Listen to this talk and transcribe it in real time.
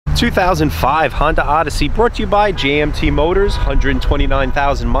2005 Honda Odyssey, brought to you by JMT Motors,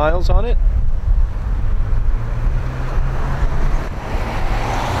 129,000 miles on it.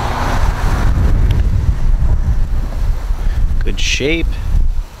 Good shape.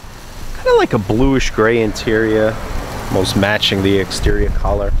 Kind of like a bluish gray interior, most matching the exterior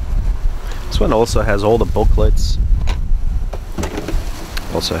color. This one also has all the booklets.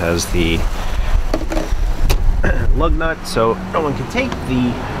 Also has the lug nut, so no one can take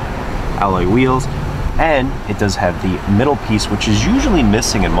the alloy wheels. And it does have the middle piece, which is usually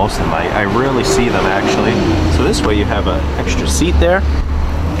missing in most of them. I rarely see them actually. So this way you have an extra seat there.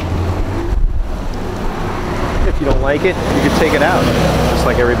 If you don't like it, you can take it out, just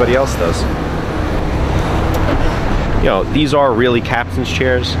like everybody else does. You know, these are really captain's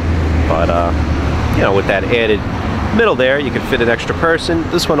chairs, but you know, with that added middle there, you can fit an extra person.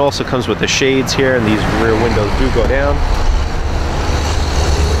 This one also comes with the shades here, and these rear windows do go down.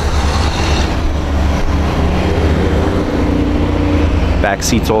 Back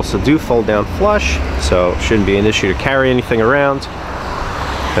seats also do fold down flush, so shouldn't be an issue to carry anything around.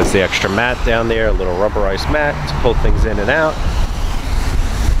 Has the extra mat down there, a little rubberized mat to pull things in and out.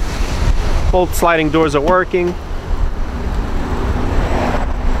 Both sliding doors are working.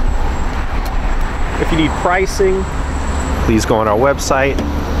 If you need pricing, please go on our website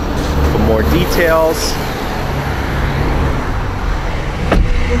for more details.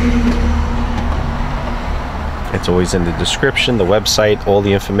 It's always in the description, the website, all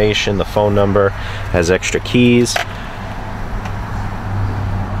the information, the phone number, has extra keys.